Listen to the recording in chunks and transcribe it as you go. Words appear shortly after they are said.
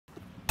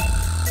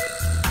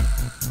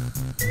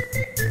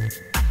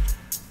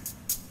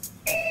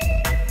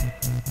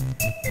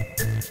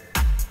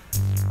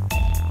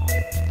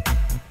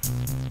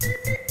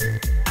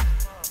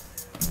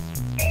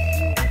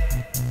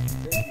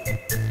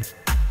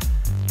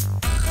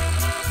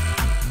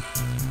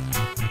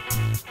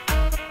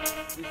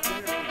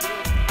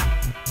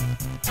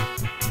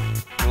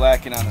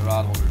lacking on the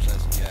rod holders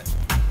as of yet.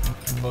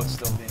 Both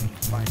still being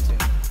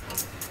fine-tuned.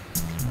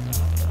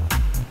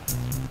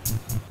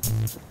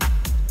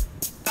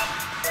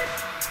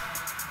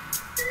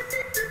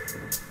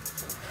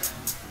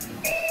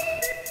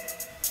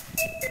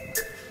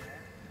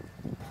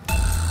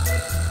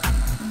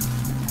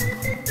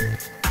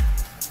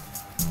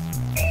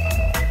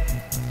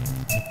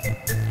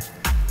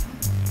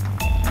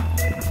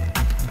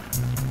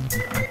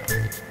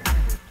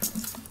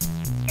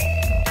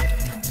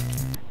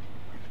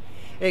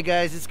 Hey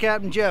guys, it's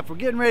Captain Jeff. We're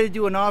getting ready to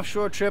do an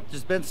offshore trip.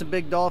 There's been some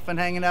big dolphin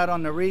hanging out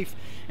on the reef,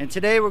 and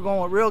today we're going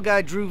with real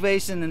guy Drew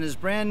Vason in his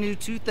brand new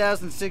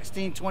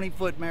 2016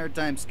 20-foot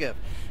maritime skiff.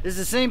 This is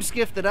the same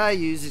skiff that I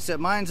use,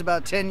 except mine's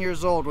about 10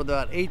 years old with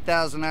about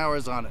 8,000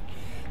 hours on it.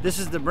 This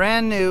is the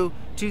brand new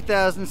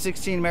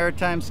 2016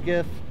 maritime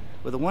skiff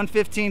with a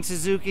 115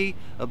 Suzuki,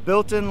 a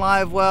built-in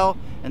live well,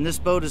 and this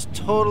boat is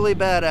totally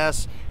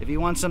badass if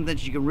you want something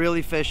that you can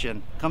really fish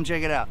in. Come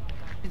check it out.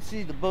 You can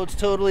see the boat's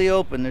totally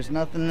open. There's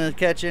nothing to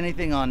catch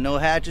anything on. No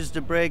hatches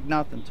to break,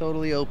 nothing.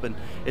 Totally open.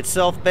 It's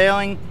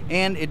self-bailing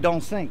and it don't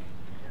sink.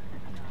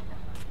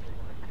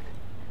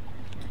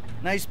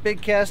 Nice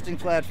big casting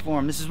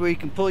platform. This is where you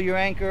can pull your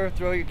anchor,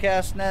 throw your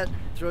cast net,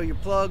 throw your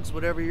plugs,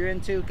 whatever you're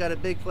into. Got a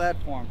big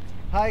platform.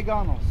 High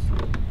gunnels.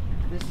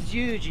 This is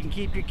huge. You can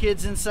keep your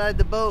kids inside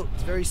the boat.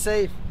 It's very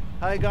safe.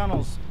 High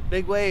gunnels.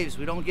 Big waves.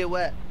 We don't get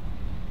wet.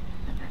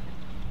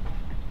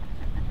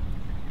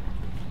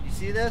 You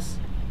see this?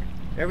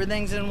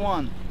 Everything's in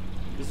one.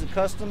 This is a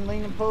custom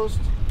leaning post,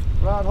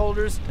 rod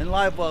holders, and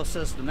live well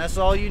system. That's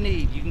all you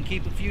need. You can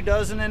keep a few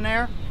dozen in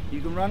there.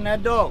 You can run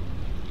that dog.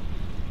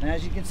 And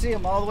as you can see,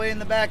 I'm all the way in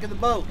the back of the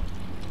boat.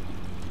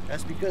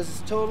 That's because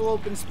it's total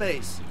open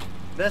space.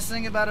 Best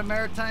thing about a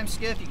maritime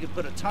skiff, you can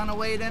put a ton of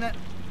weight in it.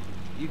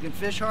 You can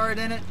fish hard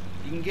in it.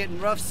 You can get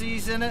in rough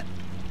seas in it.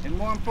 And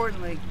more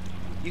importantly,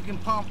 you can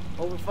pump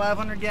over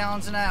 500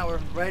 gallons an hour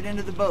right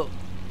into the boat.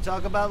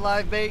 Talk about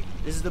live bait,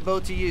 this is the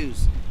boat to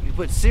use. You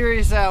put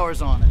serious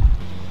hours on it.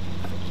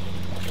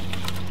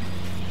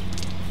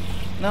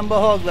 Number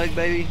hog leg,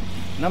 baby.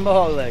 Number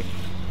hog leg.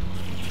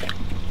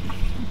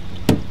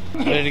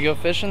 Ready to go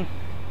fishing?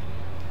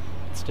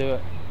 Let's do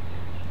it.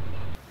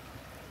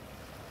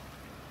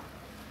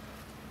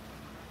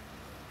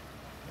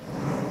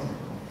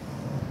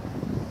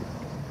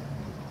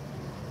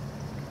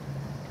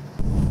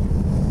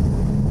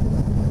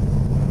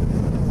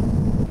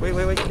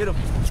 Wait, get him.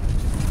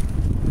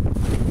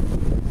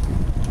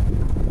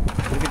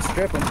 We can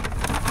strip them. We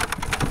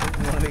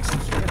want to make some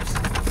strips.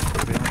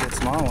 We don't get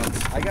small ones.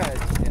 I got it,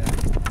 yeah.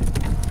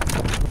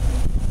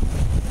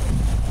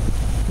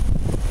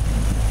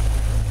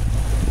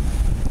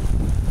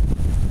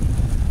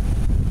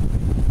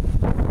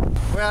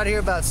 We're out here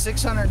about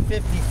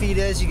 650 feet.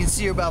 As you can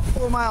see, we're about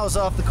 4 miles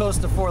off the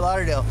coast of Fort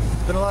Lauderdale.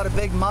 Been a lot of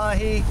big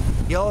mahi,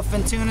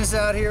 yellowfin tunas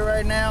out here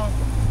right now.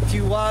 A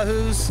few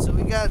wahoos. So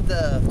we got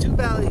the 2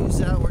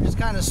 ballyhoos out. We're just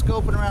kind of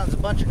scoping around. There's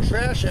a bunch of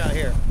trash out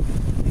here.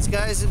 These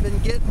guys have been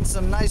getting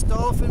some nice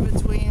dolphin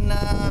between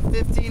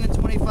 15 and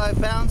 25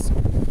 pounds.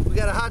 We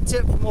got a hot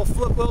tip from old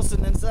Flip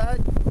Wilson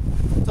inside.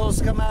 Told us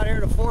to come out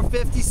here to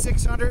 450,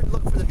 600,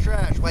 look for the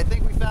trash. Well, I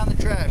think we found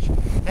the trash.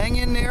 Hang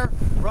in there,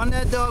 run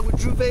that dog with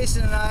Drew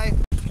Vason and I.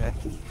 Okay.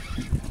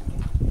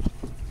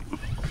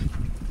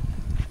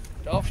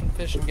 Dolphin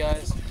fishing,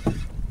 guys.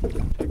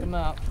 Check them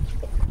out.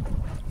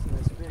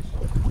 Nice fish.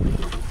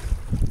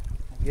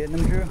 Getting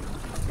them, Drew?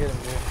 Get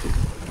them, Drew.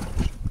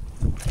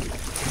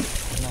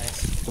 Nice.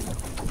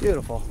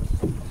 Beautiful.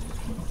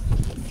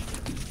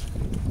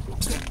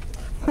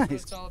 That's what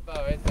it's all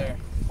about right there.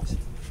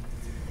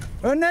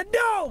 Run that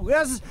dog!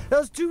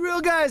 Those 2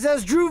 real guys.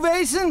 That's Drew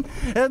Vason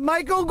and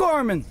Michael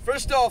Gorman.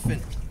 First dolphin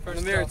from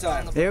the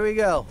maritime. There we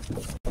go.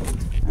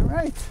 All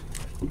right.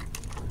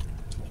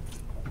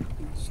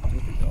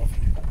 Stupid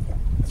dolphin.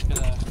 I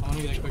want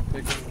to get a quick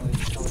picture of the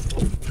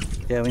colorful.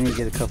 Yeah, we need to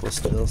get a couple of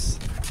stills.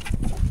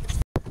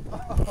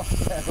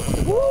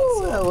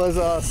 Woo, that was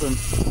awesome.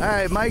 All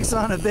right, Mike's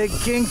on a big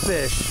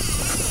kingfish.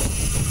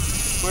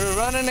 We were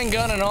running and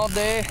gunning all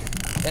day,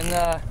 and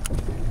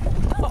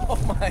oh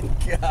my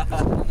god,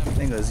 That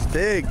thing was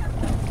big.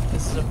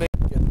 this is a big.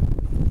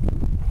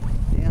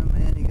 Damn,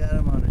 man, you got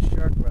him on a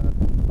shark rod.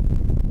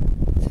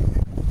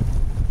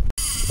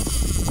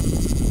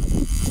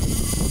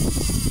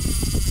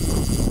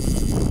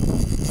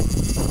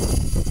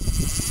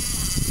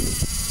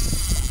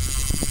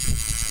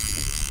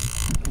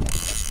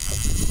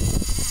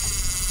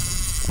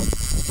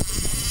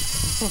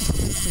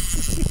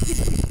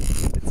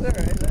 It's all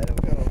right, let him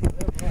go.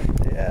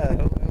 Yeah,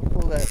 he'll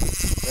pull that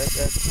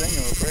thing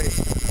will break.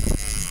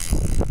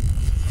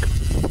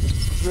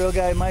 This real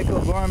guy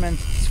Michael Gorman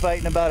is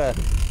fighting about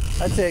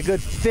I'd say a good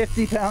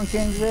 50-pound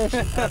kingfish.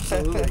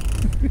 Absolutely.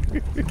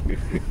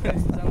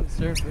 He's on the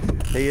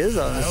surface. He is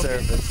on the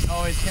surface.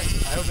 Oh, he's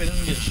getting, I hope he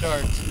doesn't get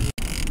sharks.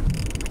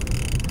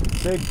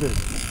 Big fish.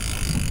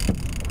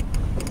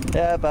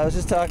 Yeah, but I was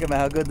just talking about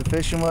how good the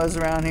fishing was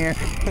around here.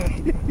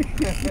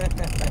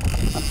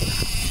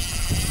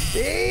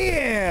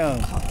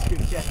 Damn!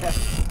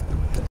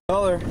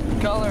 Color.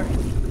 Color.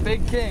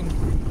 Big king.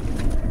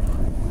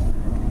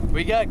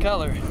 We got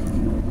color.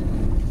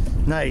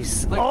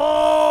 Nice. Look.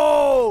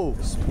 Oh!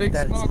 Big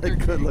That's a smoker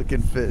good king.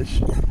 looking fish.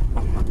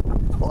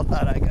 Hold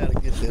on, I gotta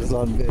get this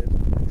on vid.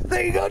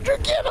 There you go, Drew,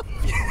 get him!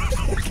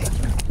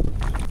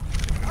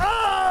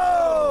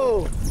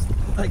 Oh!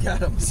 I got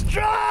him.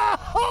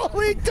 Oh,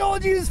 we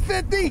told you he's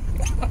 50!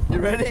 You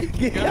ready?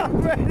 Yeah,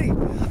 I'm ready.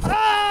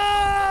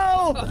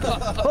 Oh!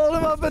 Hold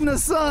him up in the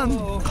sun.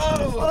 Oh.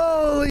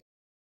 Holy!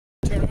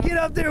 Get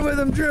up there with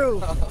him, Drew.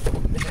 Look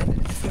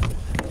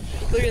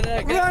at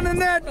that guy. Running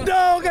that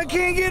dog. I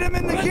can't get him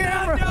in the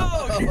camera.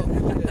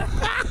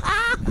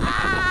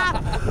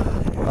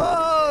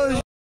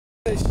 Oh,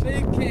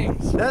 Big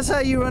kings. that's how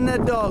you run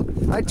that dog.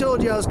 I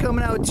told you I was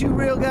coming out with 2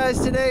 real guys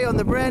today on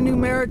the brand new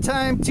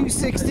Maritime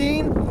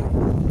 216.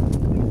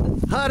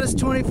 Hottest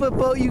 20-foot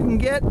boat you can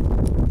get.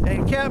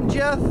 And Captain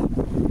Jeff,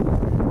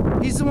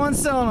 he's the one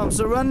selling them.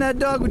 So run that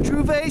dog with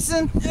Drew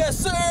Vason. Yes,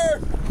 sir.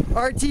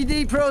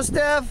 RTD Pro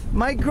Staff,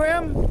 Mike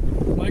Grimm.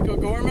 Michael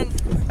Gorman.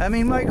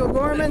 Michael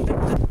Gorman.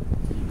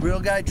 Real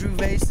guy Drew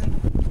Vason.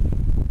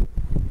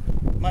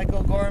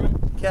 Michael Gorman,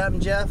 Captain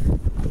Jeff.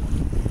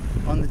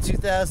 On the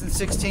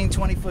 2016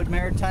 20-foot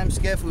Maritime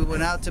skiff, we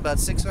went out to about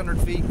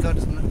 600 feet, caught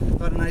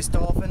a nice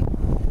dolphin,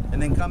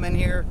 and then come in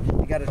here,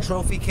 we got a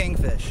trophy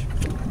kingfish.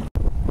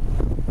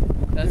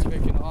 That's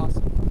freaking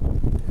awesome.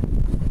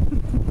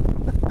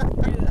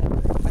 Look at that.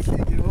 I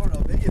can't get over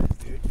how big it is,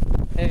 dude.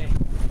 Hey,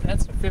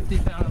 that's a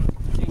 50-pound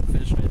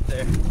kingfish right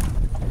there.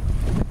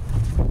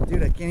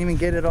 Dude, I can't even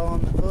get it all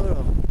on the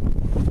photo.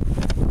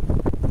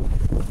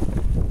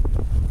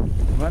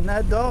 Run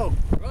that dog.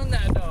 Run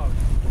that dog.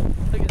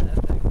 Look at that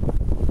thing.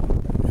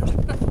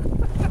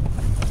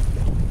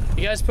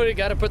 You guys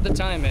gotta put the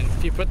time in.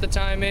 If you put the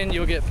time in,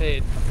 you'll get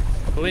paid.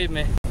 Believe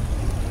me.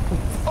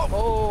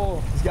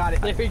 Oh, He's got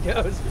it. there he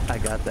goes. I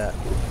got that.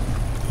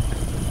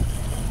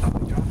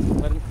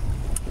 Let him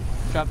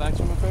drop back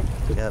to him real quick.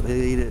 Yeah, they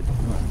eat it.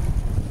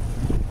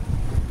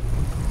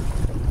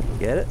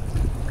 Get it?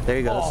 There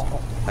he goes.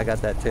 Oh. I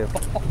got that too.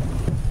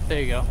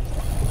 There you go.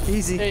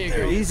 Easy. There you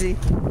go. Easy.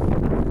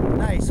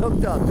 Nice.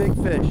 Hooked up. Big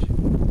fish.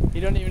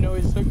 You don't even know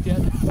he's hooked yet.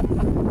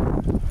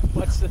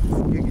 Watch this.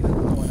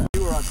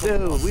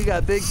 Dude, we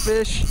got big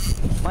fish.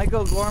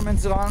 Michael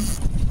Gorman's on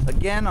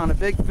again on a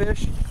big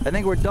fish. I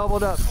think we're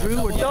doubled up.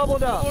 Drew, we're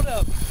doubled up. Doubled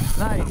up.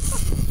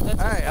 Nice. That's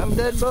All right, I'm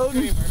dead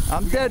boating.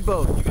 I'm dead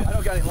boating. I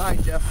don't got any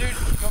line, Jeff. Dude,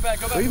 go back,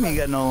 go back. What do you mean you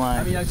got no I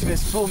line? mean, I was gonna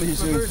pull me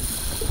soon.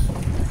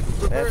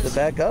 I have to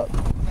back up.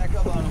 Back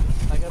up on him.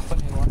 I got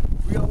plenty of line.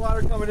 We got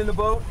water coming in the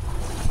boat.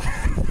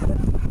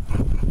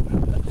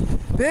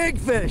 Big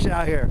fish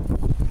out here.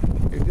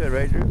 You're good,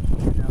 right, Drew?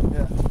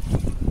 Yeah.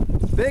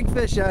 Big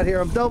fish out here.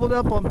 I'm doubled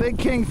up on big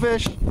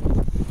kingfish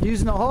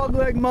using a hog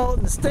leg mullet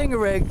and a stinger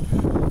rig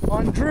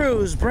on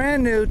Drew's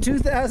brand new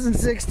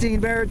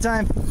 2016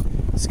 Maritime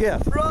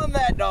skiff. Run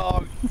that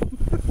dog.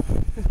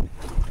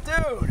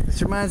 Dude.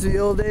 This reminds me of the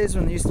old days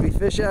when there used to be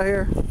fish out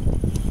here.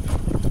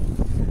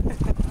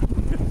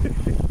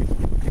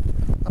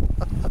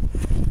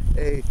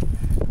 Hey,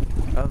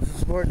 I'm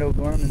sporting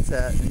O'Gorman's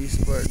hat and he's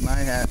sporting my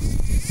hat.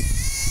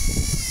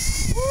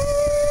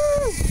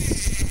 Woo!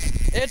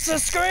 It's a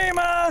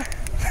screamer!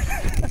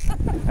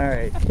 All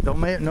right,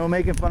 no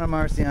making fun of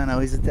Marciano.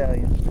 He's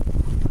Italian.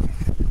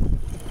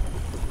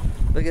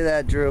 Look at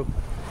that, Drew.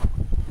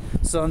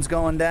 Sun's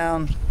going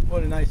down.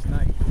 What a nice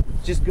night.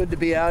 Just good to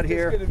be out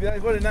here.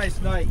 What a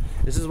nice night.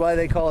 This is why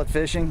they call it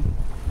fishing.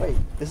 Wait,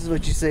 this is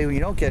what you say when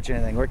you don't catch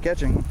anything. We're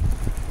catching.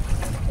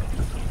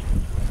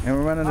 And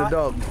we're running a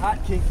dog.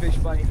 Hot kingfish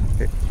bite.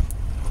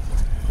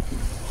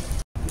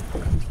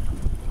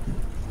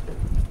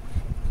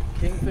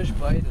 Kingfish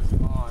bite is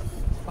on.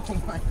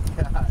 Oh my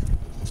god.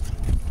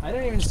 I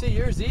didn't even see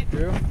yours eat,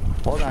 Drew.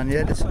 Hold on, you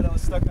had I thought I to.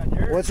 was stuck on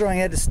yours. What's wrong?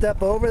 You had to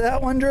step over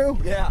that one, Drew?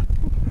 Yeah.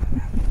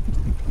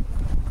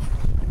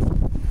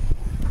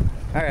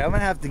 All right, I'm gonna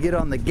have to get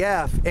on the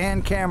gaff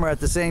and camera at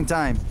the same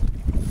time.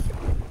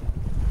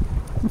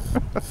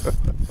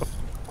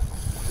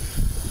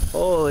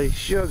 Holy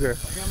sugar!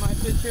 I got my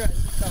fish here. I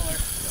see color.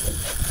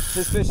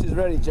 This fish is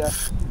ready,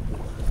 Jeff.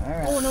 All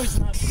right. Oh no, he's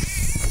not.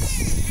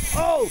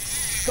 Oh,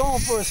 going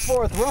for his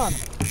 4th run.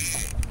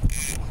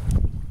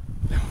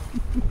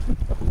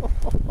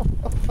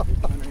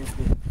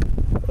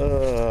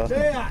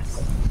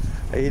 Yes.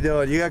 How you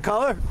doing? You got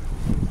color?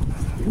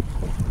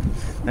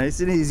 Nice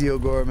and easy,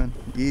 O'Gorman.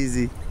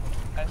 Easy.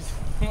 I just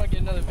want to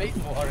get another bait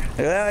in the water.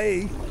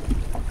 Hey.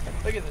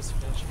 Look at this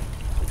fish.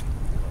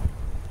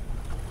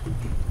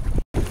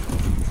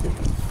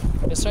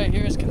 This right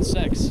here is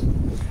consecs.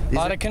 A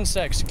lot of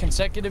consecs.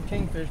 Consecutive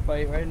kingfish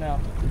bite right now.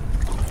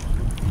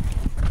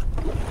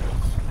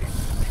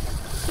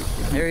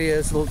 There he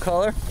is, little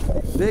color.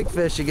 Big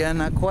fish again,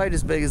 not quite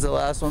as big as the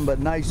last one, but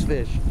nice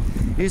fish.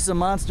 Here's some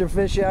monster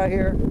fish out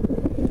here.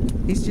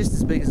 He's just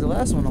as big as the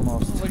last one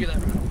almost. Look at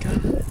that.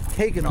 God.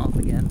 Taking off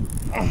again.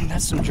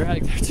 That's some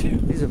drag there too.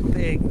 He's a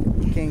big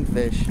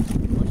kingfish.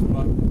 Watch the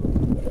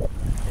bottom.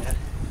 Yeah.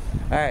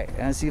 All right, I'm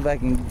gonna see if I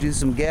can do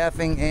some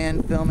gaffing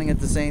and filming at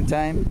the same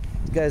time.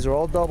 These guys are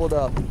all doubled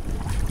up.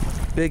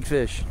 Big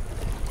fish.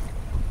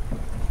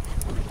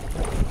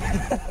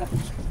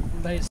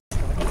 Nice.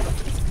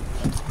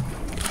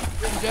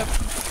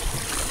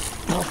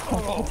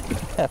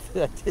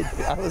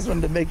 I was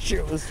wanting to make sure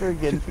it was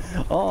friggin'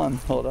 on.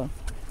 Hold on.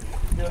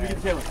 Here, let me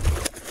get the camera.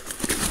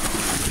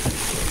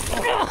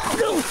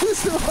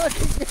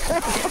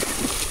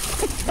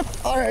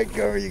 All right,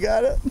 Cover, you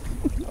got it?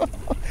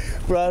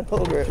 Brought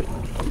over it.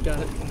 Got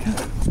it.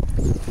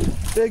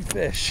 Big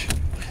fish.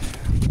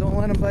 Don't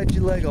let him bite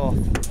your leg off.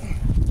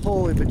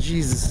 Holy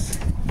bejesus.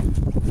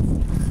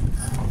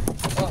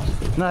 Oh.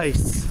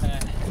 Nice.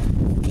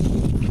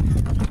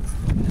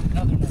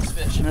 Another nice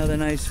fish. Another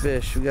nice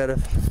fish. We got a,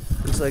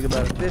 looks like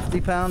about a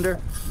 50 pounder.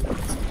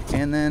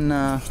 And then,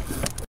 Oh,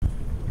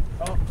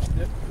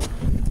 yep.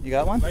 you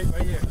got one? Right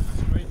here.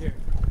 Right here.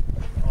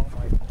 Oh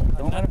my God.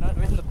 Don't let him, Not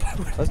in the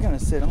boat. I was gonna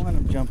say, don't let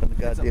him jump in the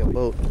goddamn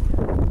boat.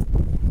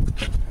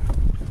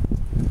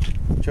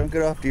 Chunk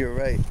it off to your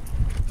right.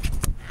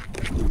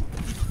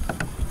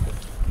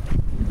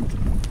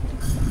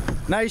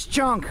 Nice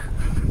chunk.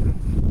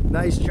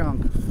 Nice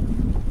chunk.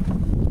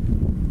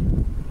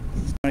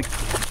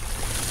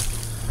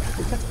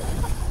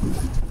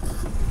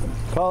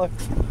 Caller.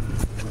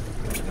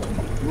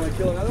 You want to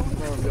kill another one or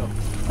let him go?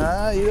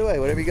 Either way,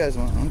 whatever you guys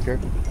want. I don't care.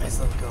 Nice,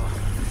 let go.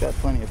 Got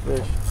plenty of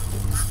fish.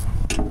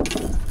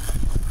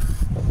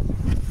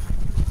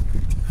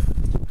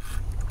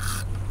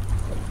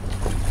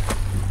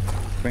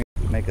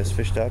 Make us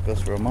fish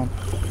tacos for a month.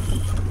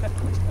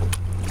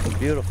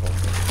 Beautiful.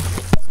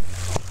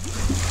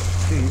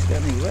 Dude, he's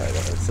got me wet.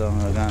 That's all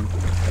I've gone.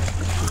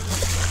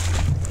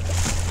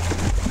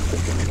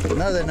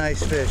 Another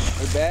nice fish.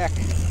 We're back.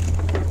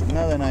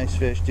 Another nice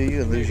fish. Dude, you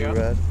can lose your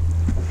rod.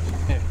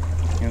 Here.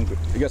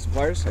 You got some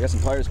pliers? I got some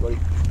pliers, buddy.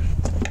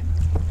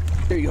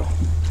 There you go.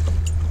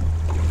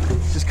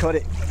 Just cut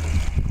it.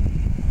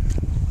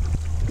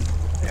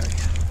 There we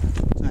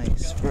go.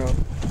 Nice, bro.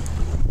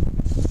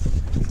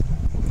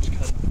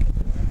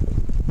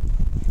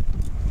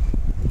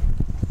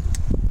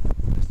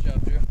 Nice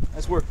job, Drew.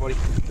 Nice work, buddy.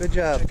 Good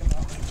job.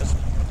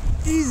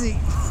 Easy.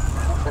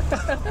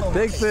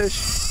 Big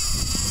fish.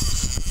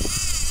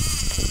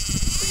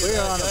 We're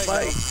on a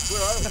bite.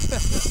 Where are we?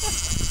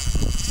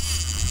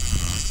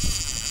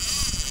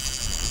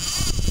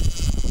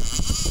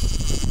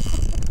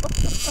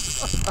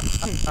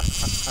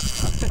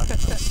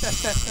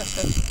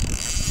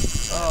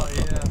 Oh,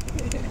 yeah.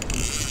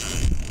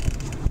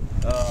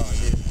 Oh,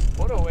 dude.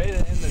 What a way to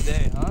end the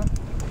day, huh?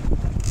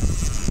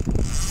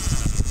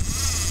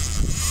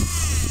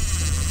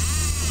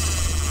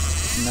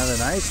 Another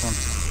nice one.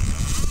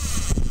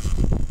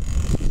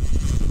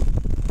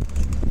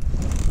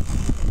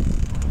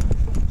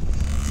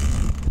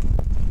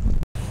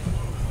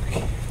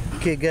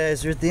 Okay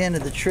guys, we're at the end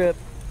of the trip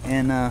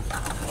and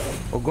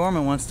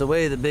O'Gorman wants to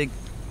weigh the big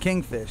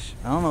kingfish.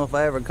 I don't know if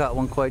I ever caught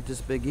one quite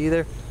this big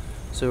either.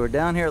 So we're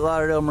down here at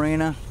Lauderdale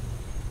Marina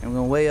and we're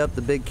gonna weigh up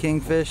the big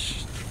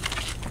kingfish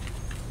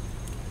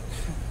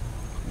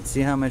and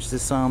see how much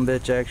this son of a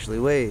bitch actually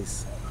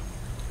weighs.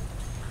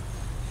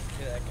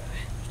 Look at that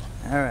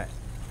guy. Alright,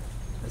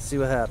 let's see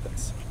what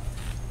happens.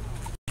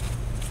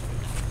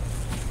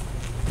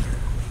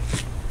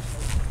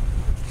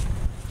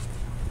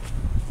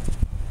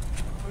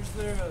 Where's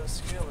their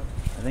scaler?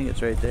 I think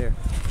it's right there.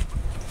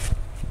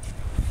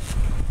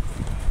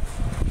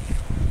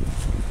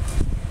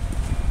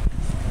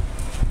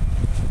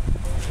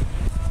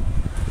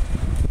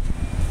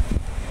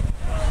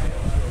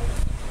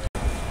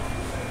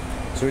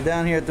 So we're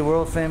down here at the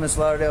world famous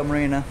Lauderdale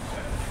Marina.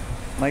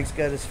 Mike's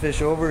got his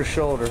fish over his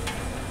shoulder.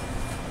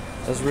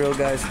 That's real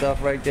guy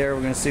stuff right there.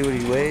 We're gonna see what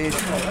he weighs. Oh,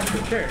 that's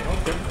okay.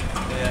 Okay.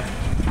 Yeah.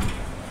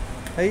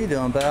 How you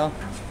doing, pal?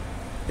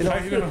 You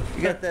How you doing?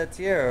 You got that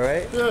tiara,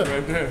 right? Yeah,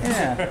 right there.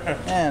 Yeah.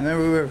 Yeah,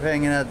 remember we were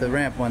hanging out at the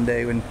ramp one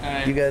day when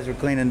you guys were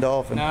cleaning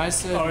dolphin. No, I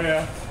said. Oh,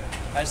 yeah.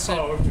 I said.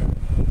 Oh, okay.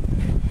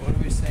 What are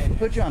we saying?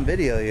 Put you on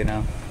video, you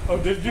know. Oh,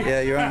 did you?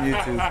 Yeah, you're on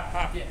YouTube.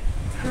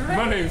 Yeah.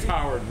 My name's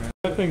Howard, man.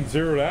 That thing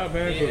zeroed out,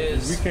 man. It 'Cause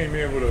is. we came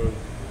in with a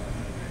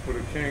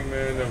king,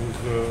 man, that was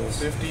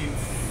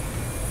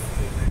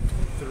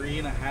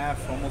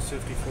 53.5, almost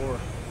 54.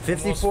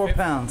 54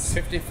 pounds.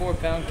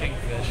 54-pound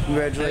kingfish.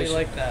 Congratulations. How do you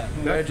like that?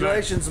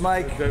 Congratulations,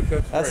 Mike.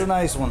 That's a great.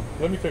 nice one.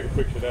 Let me take a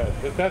picture of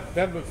that.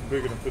 That looks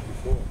bigger than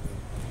 54.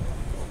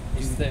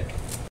 He's thick.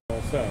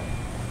 All set.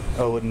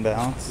 Oh, wooden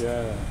balance.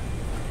 Yeah.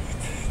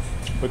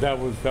 But that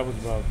was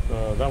about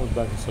that was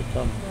back in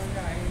September.